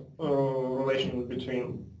 relation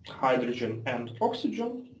between hydrogen and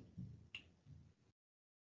oxygen.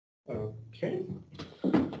 Okay.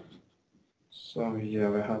 So yeah,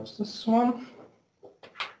 we have this one.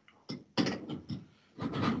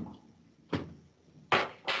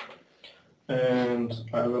 And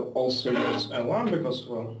I will also use L1 because,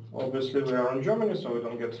 well, obviously we are in Germany, so we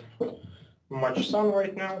don't get much sun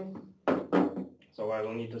right now. So I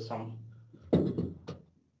will need some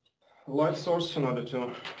light source in order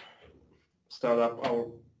to start up our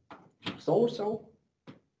solar cell.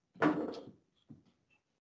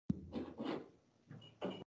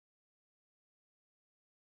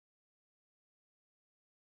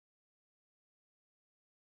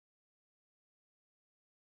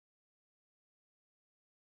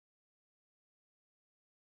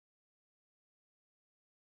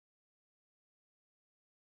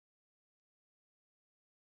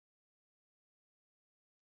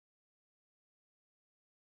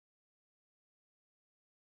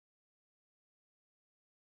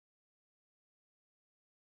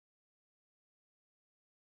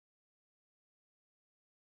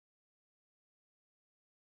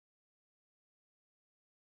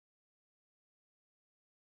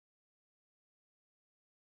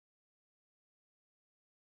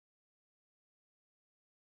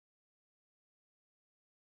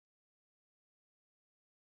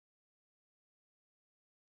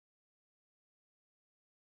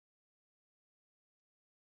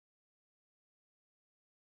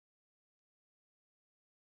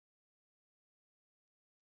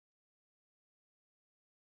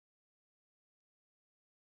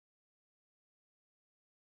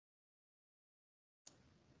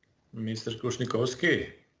 Mr.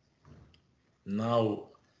 Kushnikovsky, now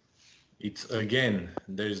it's again,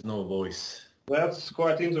 there is no voice. That's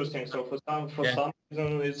quite interesting. So for some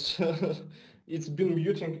reason it's it's been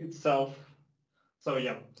muting itself. So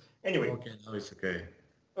yeah. Anyway. Okay, now it's okay.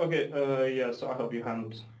 Okay. Yeah. So I hope you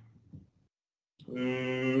haven't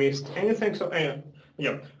missed anything. So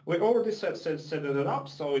Yeah, we already set it up,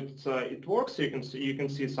 so it works. You can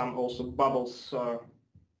see some also bubbles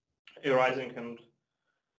arising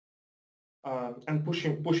and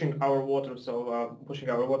pushing our water, so pushing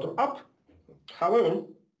our water up. However,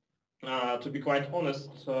 to be quite honest,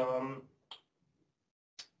 the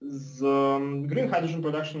green hydrogen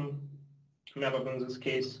production method in this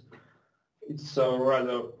case, it's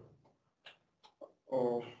rather,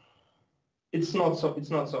 it's not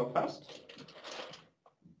so fast.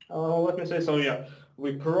 Let me say so. Yeah,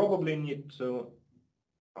 we probably need to,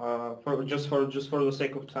 for the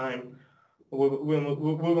sake of time, we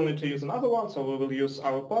will need to use another one. So we will use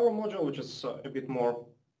our power module, which is a bit more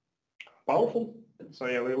powerful. So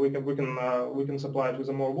yeah, we can supply it with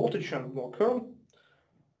a more voltage and more current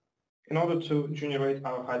in order to generate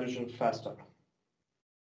our hydrogen faster.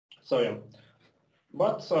 So yeah,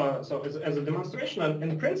 but so as a demonstration, and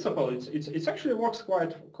in principle, it actually works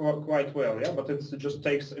quite well. Yeah, but it just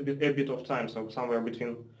takes a bit of time. So somewhere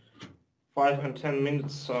between 5 and 10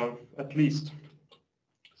 minutes at least.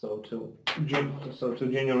 So to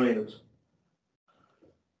generate it.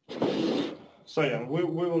 So yeah, we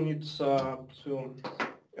will need to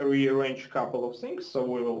rearrange a couple of things. So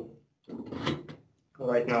we will,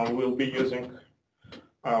 right now we'll be using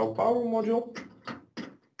our power module.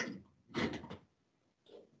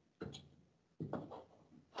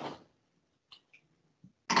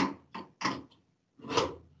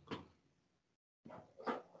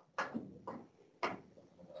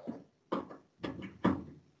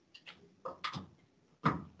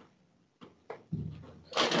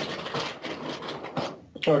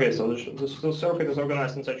 Okay, so the circuit is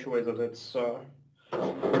organized in such a way that it's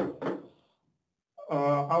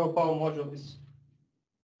our power module is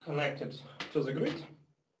connected to the grid,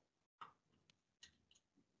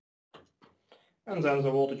 and then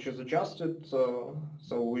the voltage is adjusted, so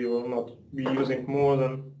we will not be using more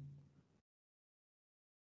than,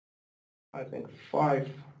 I think, 4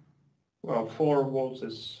 volts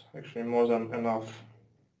is actually more than enough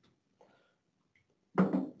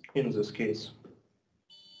in this case.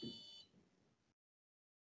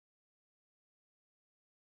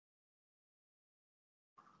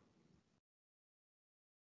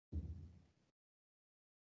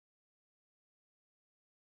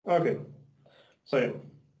 Okay, so yeah,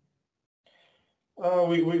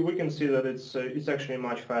 we can see that it's actually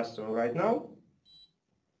much faster right now.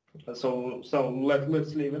 So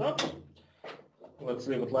let's leave it up. Let's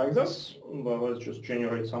leave it like this. Well, let's just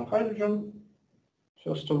generate some hydrogen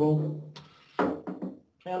first of all,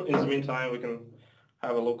 and in the meantime we can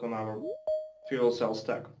have a look on our fuel cell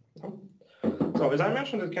stack. So as I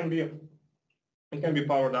mentioned, it can be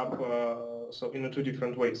powered up so in 2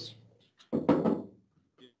 different ways.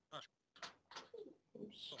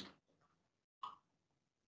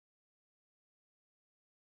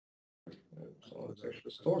 So let's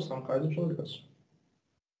actually store some hydrogen because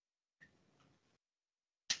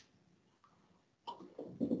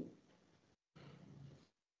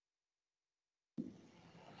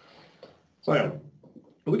so yeah,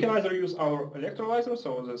 we can either use our electrolyzer,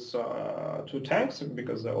 so this 2 tanks,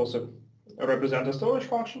 because they also represent a storage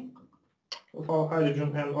function of our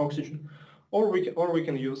hydrogen and oxygen, or we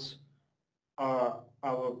can use our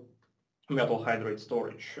metal hydrate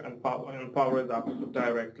storage and power it up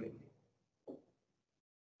directly.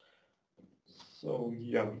 So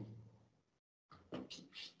yeah,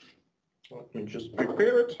 let me just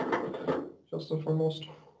prepare it first and foremost.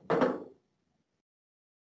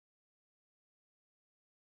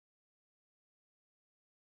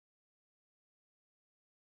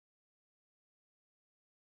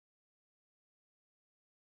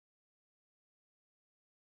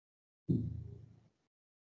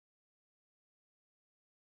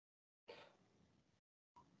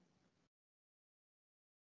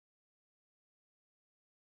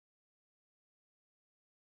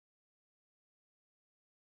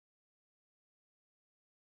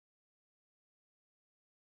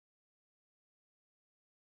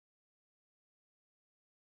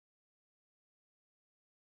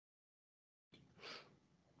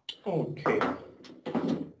 Okay.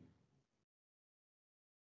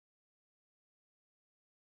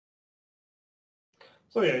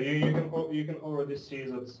 So yeah, you can already see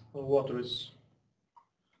that the water is,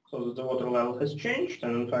 so that the water level has changed,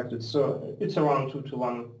 and in fact it's around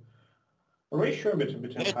 2:1 ratio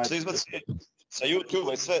between Se hydrogen. izbacuje sa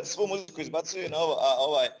YouTube-a i svu muziku izbacuje na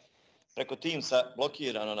ovo, a preko Teamsa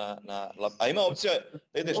blokirano a ima opcija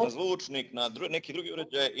da ideš na zvučnik, na neki drugi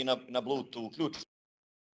uređaj i na Bluetooth uključ.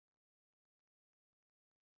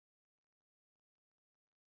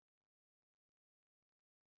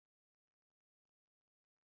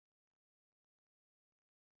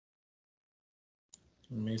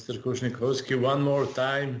 Mr. Kushnikovsky, one more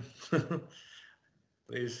time.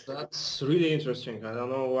 Please. That's really interesting. I don't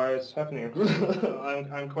know why it's happening.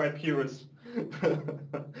 I'm quite curious.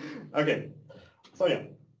 Okay, so yeah.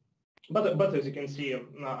 But as you can see,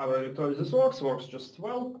 our electrolysis works just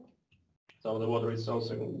well. So the water is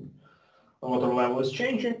also, the water level is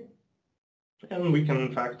changing. And we can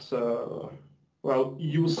in fact, well,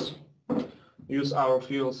 use our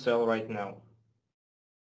fuel cell right now.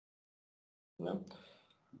 Yeah.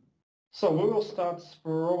 So we will start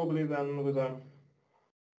probably then with a,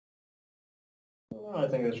 I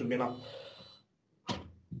think that should be enough.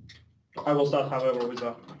 I will start, however, with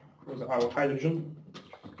our hydrogen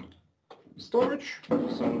storage.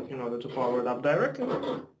 So in order to power it up directly,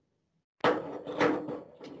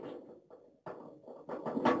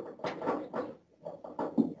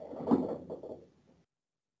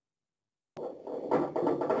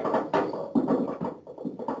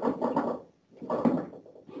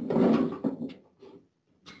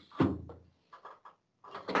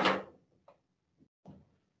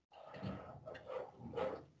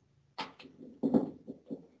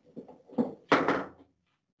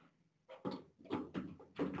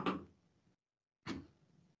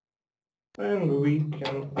 and we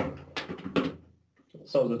can,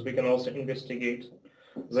 so that we can also investigate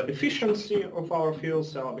the efficiency of our fuel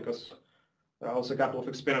cell, because there are also a couple of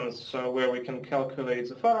experiments where we can calculate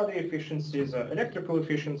the Faraday efficiency, the electrical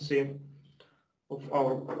efficiency of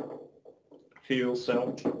our fuel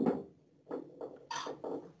cell.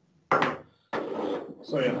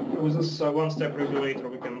 So yeah, with this one-step regulator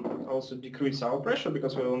we can also decrease our pressure,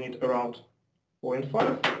 because we will need around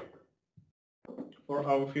 0.5 for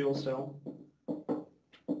our fuel cell.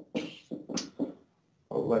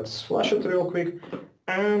 Let's flash it real quick,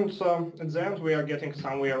 and at the end we are getting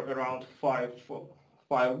somewhere around 5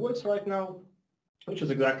 volts right now, which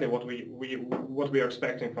is exactly what we are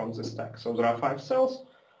expecting from this stack. So there are 5 cells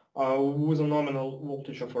with a nominal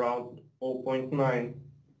voltage of around 0.9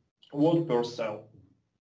 volt per cell.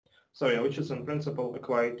 So yeah, which is in principle a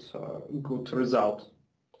quite good result.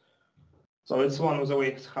 So it's one of the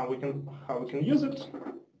ways how we can use it.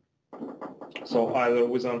 So either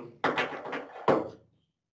with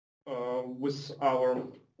our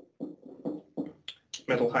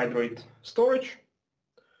metal hydrate storage,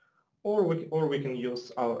 or we can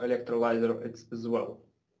use our electrolyzer as well.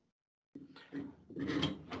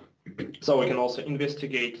 So we can also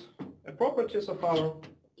investigate the properties of our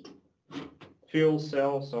fuel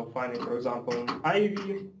cell. So finding, for example,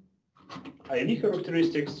 IV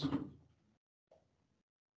characteristics.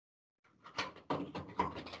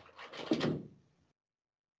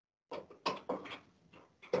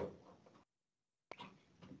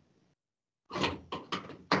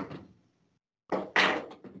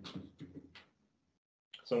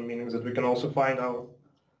 So meaning that we can also find our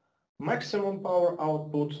maximum power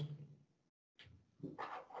output.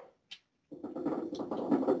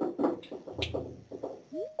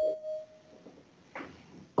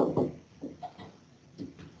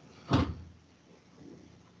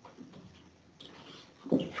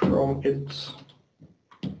 From it.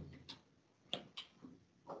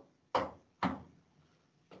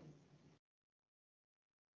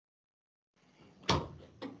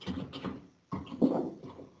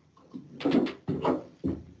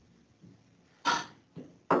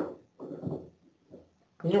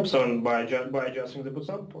 Yep, so by adjusting the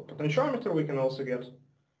potentiometer, we can also get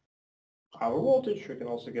our voltage, we can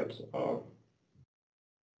also get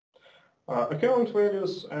current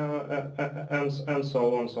values and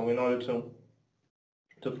so on. So in order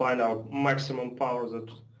to find our maximum power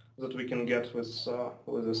that we can get with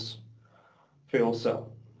this fuel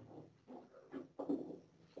cell.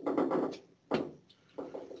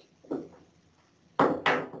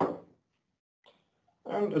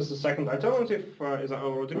 And as the second alternative, as I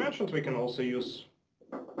already mentioned, we can also use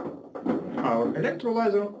our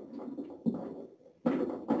electrolyzer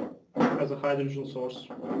as a hydrogen source.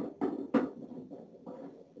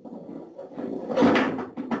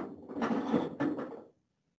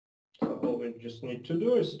 So all we just need to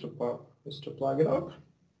do is to plug it up.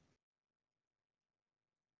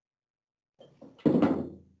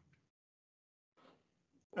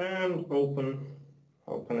 And open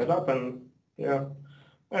it up, and yeah.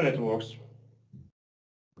 And it works.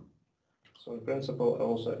 So in principle,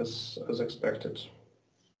 also as expected.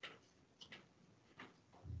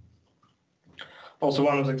 Also,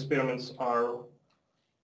 one of the experiments are,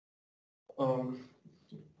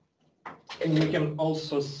 we can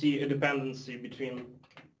also see a dependency between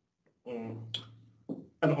an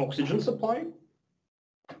oxygen supply.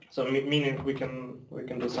 So meaning we can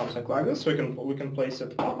do something like this. We can place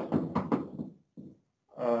it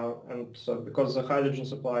and because the hydrogen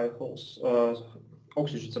supply holds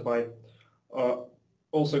oxygen supply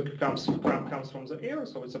also comes from the air,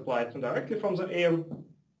 so it's applied directly from the air,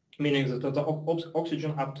 meaning that the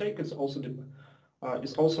oxygen uptake is also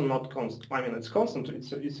not constant. I mean, it's constant.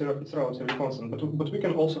 It's relatively constant, but we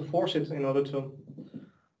can also force it in order to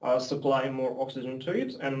supply more oxygen to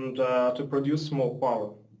it and to produce more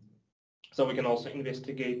power. So we can also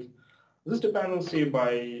investigate this dependency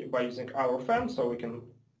by using our fan, so we can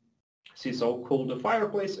see so-called the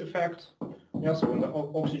fireplace effect. Yeah, so when the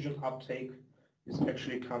oxygen uptake is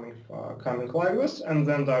actually coming like this, and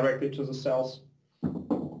then directly to the cells,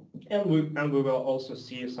 and we will also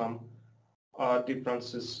see some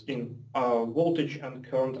differences in voltage and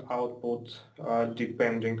current output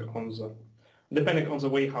depending on the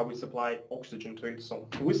way how we supply oxygen to it, so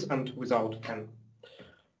with and without fan.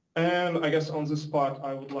 And I guess on this part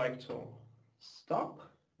I would like to stop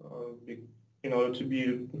in order to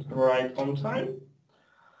be right on time.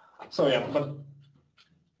 So yeah, but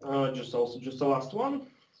just the last one.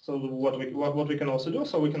 So what we can also do,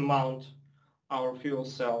 so we can mount our fuel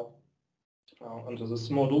cell onto this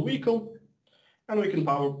model vehicle, and we can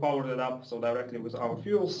power it up so directly with our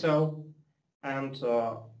fuel cell and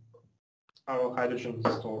our hydrogen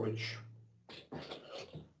storage.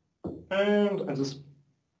 And at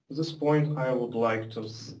this point I would like to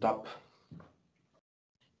stop.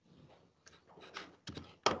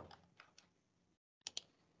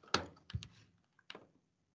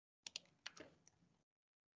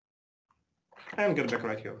 And get back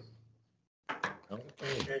right here.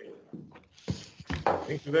 Okay.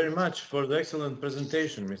 Thank you very much for the excellent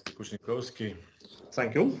presentation, Mr. Kushnikovsky.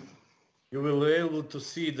 Thank you. You will be able to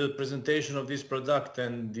see the presentation of this product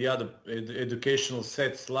and the other educational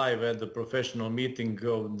sets live at the professional meeting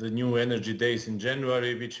of the New Energy Days in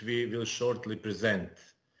January, which we will shortly present.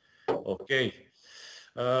 Okay.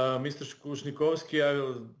 Mr. Kushnikovsky, I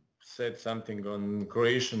will say something on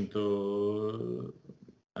Croatian to...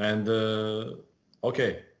 And,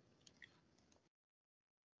 okay.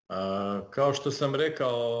 Kao što sam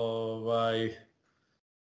rekao,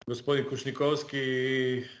 gospodin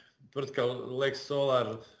Kušnikovski, tvrtka Lex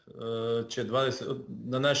Solar će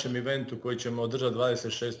na našem eventu koji ćemo održati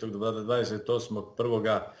 26. do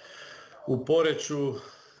 28.1. u Poreču,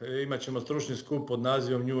 imat ćemo stručni skup pod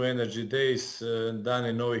nazivom New Energy Days,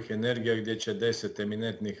 dani novih energija, gdje će 10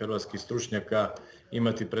 eminentnih hrvatskih stručnjaka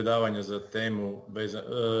imati predavanja za temu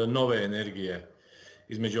nove energije.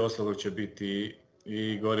 Između ostalog će biti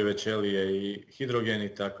i gorive ćelije i hidrogen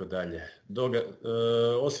i tako dalje.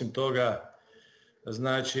 Osim toga,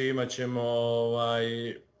 znači imat ćemo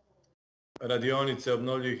radionice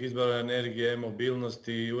obnovljivih izvora energije,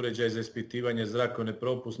 mobilnosti, uređaj za ispitivanje zrakovne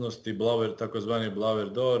propusnosti, takozvani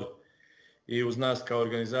blower door, i uz nas kao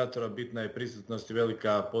organizatora bitna je prisutnost i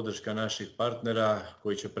velika podrška naših partnera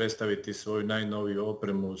koji će predstaviti svoju najnoviju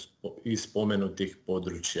opremu iz spomenutih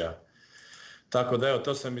područja. Tako da evo,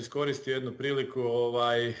 to sam iskoristio jednu priliku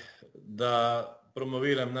da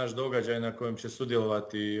promoviram naš događaj na kojem će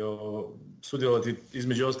sudjelovati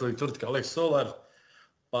između ostalih tvrtka Lex Solar,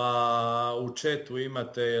 pa u chatu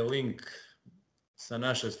imate link sa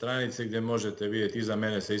naše stranice gdje možete vidjeti, iza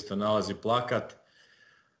mene se isto nalazi plakat,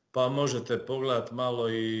 pa možete pogledati malo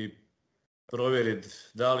i provjeriti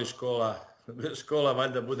da li škola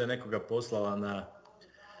valjda bude nekoga poslala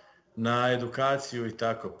na edukaciju i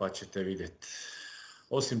tako, pa ćete vidjeti.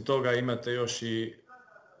 Osim toga imate još i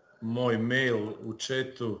moj mail u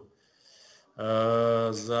chatu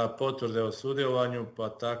za potvrde o sudjelovanju, pa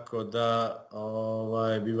tako da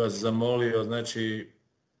bi vas zamolio, znači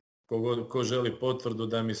ko želi potvrdu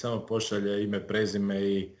da mi samo pošalje ime, prezime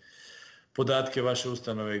i podatke vaše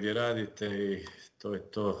ustanove gdje radite i to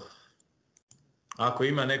je to. Ako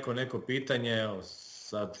ima neko pitanje, evo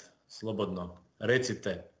sad slobodno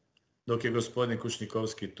recite dok je gospodin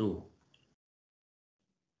Kušnikovski tu.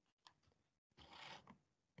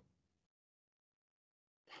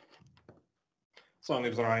 So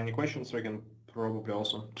if there are any questions, we can probably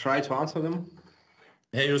also try to answer them.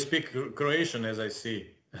 Hey, you speak Croatian, as I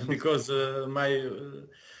see, because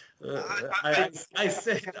I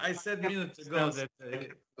said minutes ago that.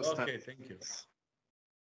 Okay, thank you.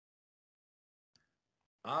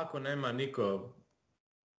 Ako nema niko.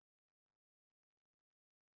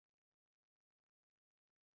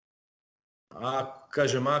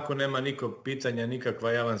 Ako nema niko pitanja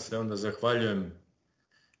nikakva, ja vam se onda zahvaljujem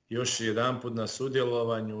još jedanput na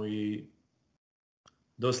sudjelovanju i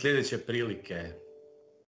do sljedeće prilike.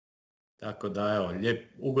 Tako da evo,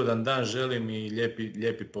 ugodan dan želim i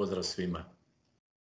lijepi pozdrav svima.